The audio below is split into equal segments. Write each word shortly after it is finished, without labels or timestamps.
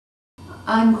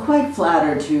I'm quite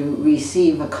flattered to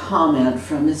receive a comment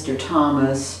from Mr.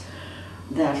 Thomas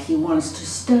that he wants to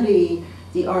study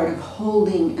the art of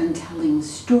holding and telling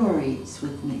stories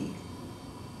with me.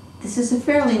 This is a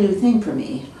fairly new thing for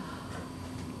me.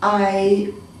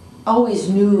 I always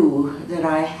knew that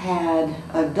I had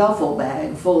a duffel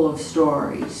bag full of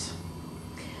stories,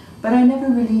 but I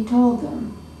never really told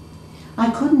them.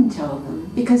 I couldn't tell them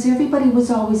because everybody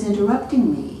was always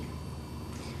interrupting me.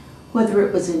 Whether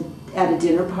it was at a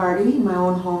dinner party in my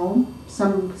own home,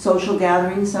 some social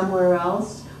gathering somewhere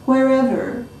else,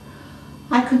 wherever,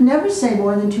 I could never say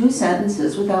more than 2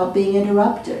 sentences without being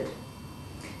interrupted.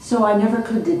 So I never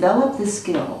could develop the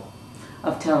skill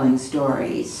of telling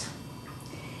stories.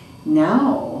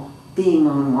 Now, being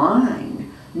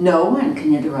online, no one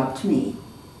can interrupt me.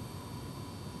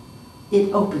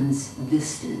 It opens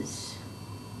vistas.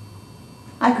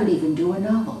 I could even do a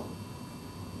novel.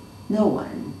 No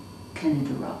one can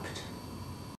interrupt.